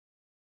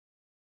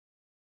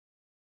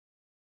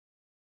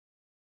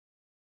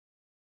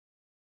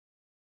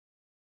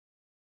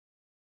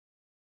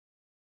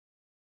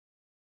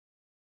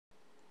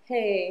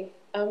Hey,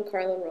 I'm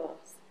Carlin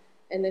Ross,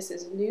 and this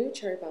is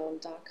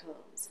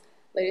NewCherrybomb.com's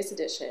latest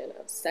edition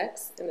of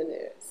Sex in the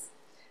News.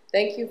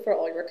 Thank you for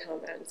all your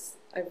comments.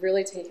 I've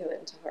really taken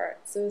them to heart,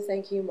 so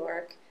thank you,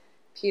 Mark,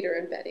 Peter,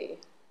 and Betty.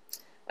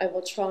 I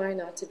will try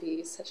not to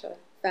be such a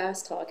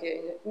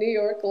fast-talking New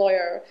York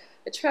lawyer.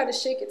 I try to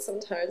shake it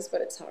sometimes,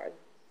 but it's hard.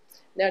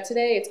 Now,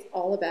 today it's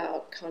all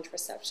about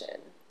contraception.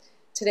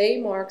 Today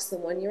marks the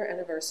one-year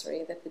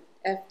anniversary that the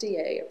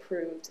FDA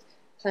approved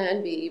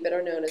Plan B,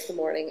 better known as the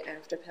morning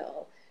after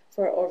pill,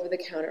 for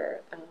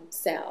over-the-counter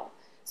sale.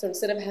 So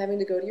instead of having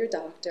to go to your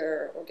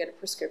doctor or get a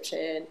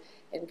prescription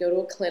and go to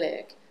a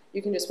clinic,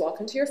 you can just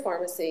walk into your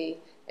pharmacy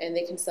and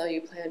they can sell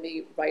you Plan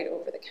B right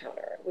over the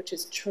counter, which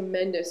is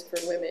tremendous for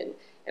women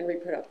and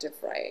reproductive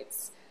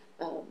rights.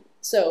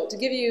 So to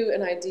give you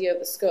an idea of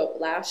the scope,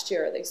 last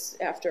year,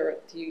 after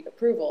the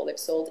approval, they've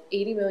sold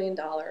 $80 million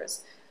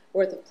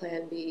worth of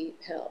Plan B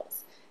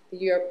pills. The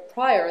year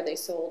prior, they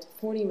sold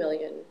 40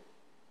 million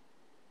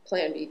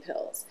Plan B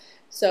pills.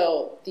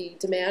 So the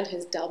demand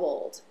has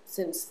doubled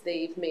since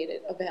they've made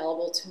it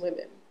available to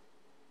women.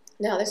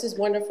 Now, this is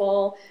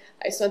wonderful.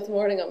 I spent the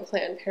morning on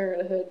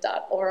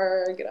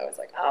PlannedParenthood.org, and I was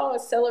like, oh,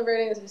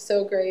 celebrating, this is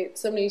so great.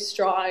 So many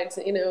strides,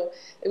 that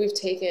we've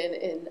taken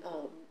in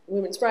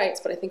women's rights,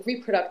 but I think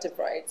reproductive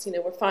rights,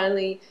 we're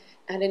finally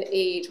at an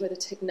age where the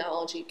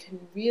technology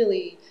can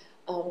really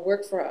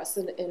work for us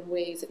in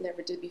ways it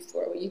never did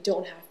before, where you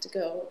don't have to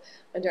go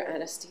under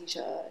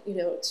anesthesia,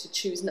 to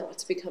choose not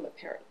to become a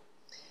parent.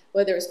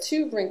 Well, there's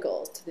two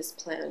wrinkles to this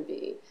Plan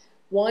B.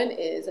 One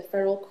is a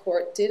federal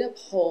court did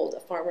uphold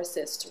a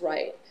pharmacist's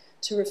right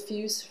to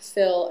refuse to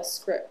fill a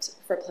script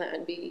for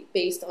Plan B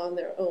based on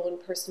their own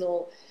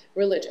personal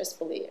religious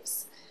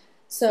beliefs.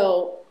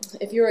 So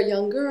if you're a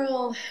young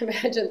girl,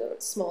 imagine a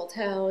small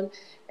town,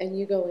 and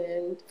you go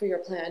in for your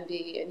Plan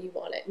B and you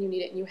want it and you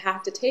need it and you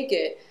have to take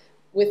it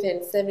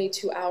within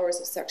 72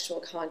 hours of sexual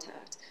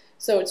contact.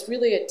 So it's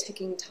really a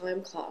ticking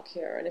time clock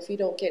here, and if you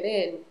don't get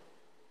in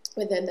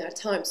within that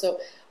time.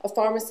 So a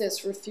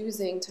pharmacist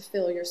refusing to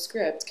fill your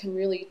script can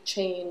really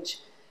change,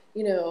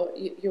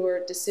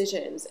 your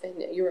decisions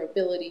and your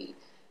ability,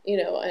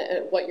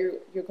 and what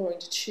you're going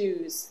to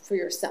choose for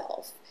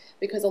yourself.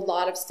 Because a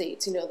lot of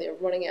states, they're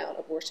running out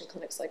abortion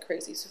clinics like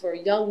crazy. So for a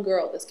young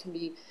girl, this can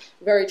be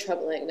very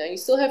troubling. Now, you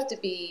still have to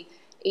be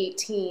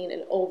 18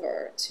 and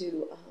over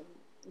to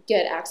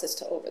get access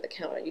to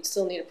over-the-counter. You'd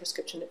still need a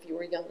prescription if you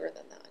were younger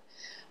than that.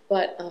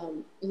 But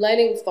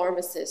letting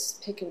pharmacists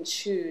pick and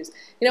choose.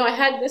 I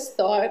had this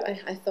thought,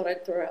 I thought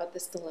I'd throw out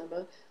this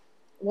dilemma.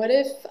 What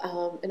if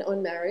an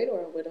unmarried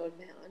or a widowed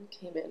man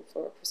came in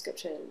for a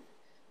prescription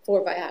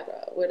for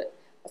Viagra? Would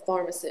a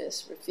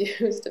pharmacist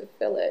refuse to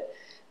fill it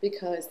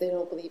because they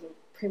don't believe in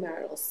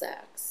premarital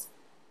sex?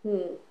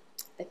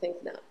 I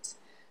think not.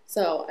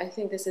 So I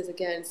think this is,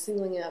 again,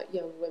 singling out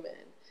young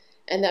women.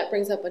 And that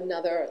brings up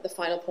the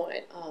final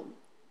point,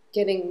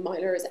 getting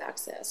minors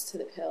access to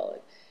the pill.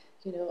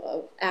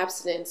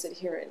 Abstinence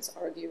adherents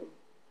argue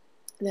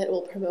that it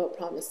will promote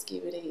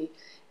promiscuity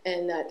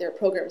and that their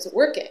programs are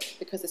working,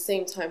 because at the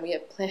same time we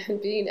have Plan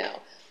B now.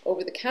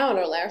 Over the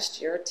counter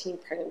last year, teen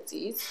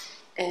pregnancies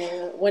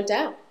went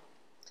down.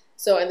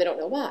 So, and they don't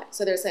know why.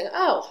 So they're saying,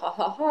 oh, ha,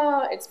 ha,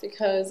 ha, it's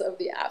because of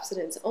the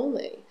abstinence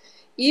only.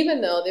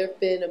 Even though there have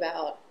been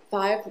about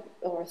 5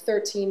 or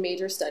 13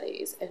 major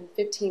studies and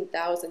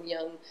 15,000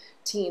 young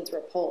teens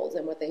were polled,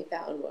 and what they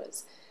found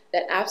was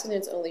that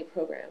abstinence-only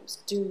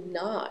programs do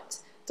not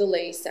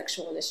delay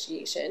sexual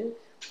initiation.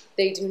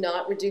 They do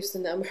not reduce the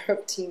number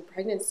of teen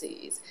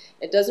pregnancies.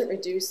 It doesn't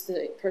reduce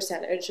the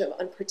percentage of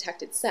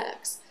unprotected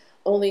sex.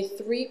 Only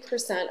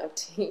 3% of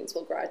teens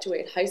will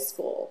graduate high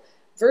school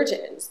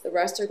virgins. The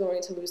rest are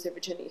going to lose their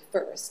virginity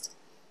first.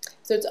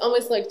 So it's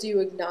almost like, do you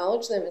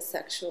acknowledge them as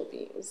sexual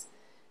beings?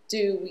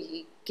 Do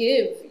we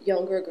give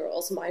younger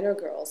girls, minor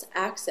girls,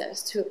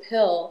 access to a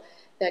pill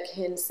that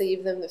can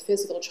save them the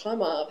physical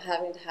trauma of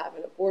having to have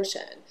an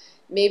abortion?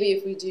 Maybe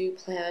if we do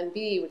Plan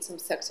B with some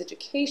sex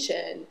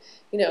education,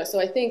 so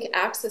I think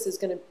access is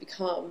going to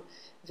become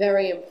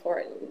very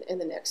important in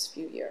the next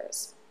few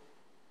years.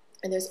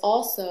 And there's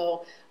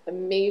also a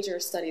major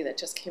study that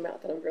just came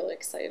out that I'm really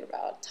excited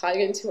about,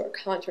 tying into our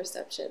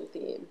contraception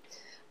theme.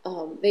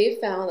 They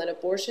found that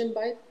abortion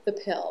by the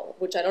pill,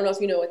 which I don't know if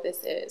you know what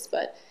this is,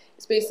 but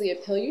it's basically a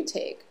pill you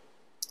take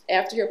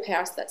after you're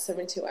past that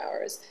 72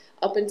 hours,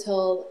 up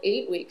until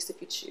 8 weeks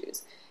if you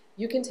choose.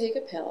 You can take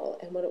a pill,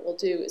 and what it will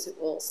do is it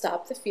will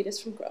stop the fetus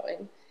from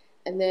growing,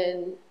 and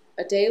then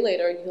a day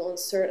later you'll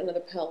insert another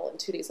pill, and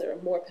 2 days later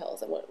more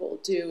pills, and what it will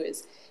do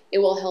is it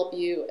will help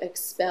you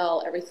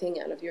expel everything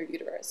out of your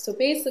uterus. So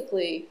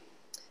basically,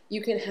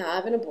 you can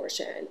have an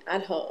abortion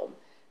at home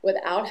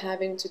without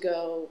having to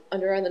go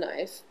under the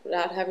knife,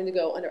 without having to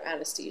go under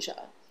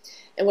anesthesia.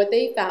 And what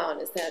they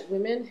found is that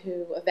women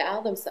who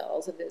avail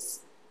themselves of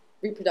this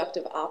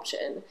reproductive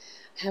option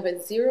have a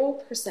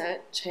 0%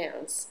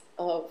 chance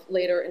of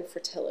later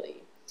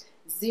infertility.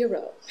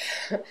 0.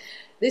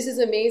 This is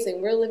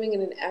amazing. We're living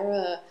in an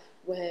era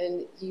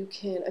when you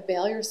can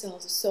avail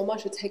yourselves of so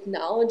much of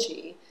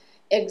technology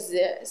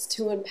exist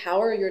to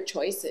empower your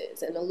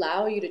choices and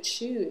allow you to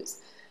choose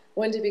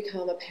when to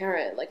become a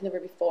parent like never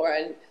before.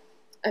 And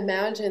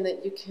imagine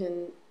that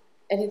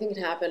anything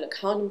can happen, a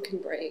condom can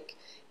break,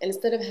 and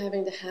instead of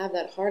having to have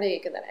that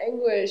heartache and that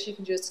anguish, you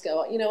can just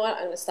go, you know what,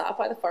 I'm going to stop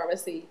by the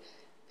pharmacy,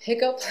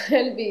 pick up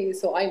Plan B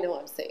so I know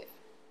I'm safe.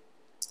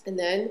 And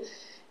then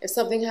if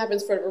something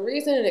happens for whatever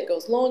reason and it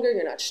goes longer,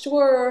 you're not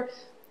sure,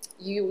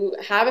 you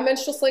have a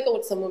menstrual cycle,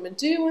 what some women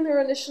do when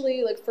they're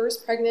initially like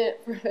first pregnant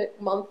for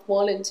month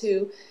 1 and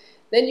 2,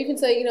 then you can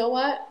say, you know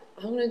what,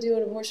 I'm going to do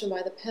an abortion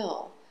by the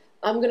pill.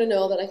 I'm going to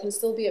know that I can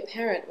still be a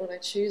parent when I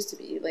choose to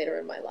be later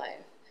in my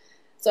life.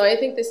 So I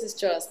think this is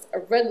just a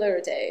red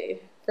letter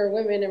day for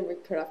women and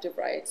reproductive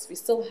rights. We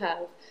still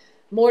have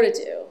more to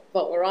do,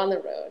 but we're on the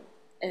road.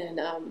 And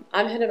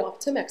I'm headed off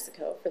to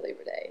Mexico for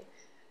Labor Day.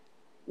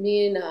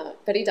 Me and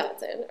Betty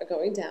Dodson are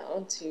going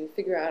down to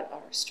figure out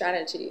our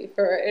strategy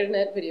for our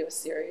internet video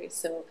series.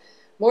 So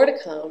more to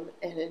come,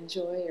 and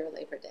enjoy your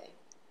Labor Day.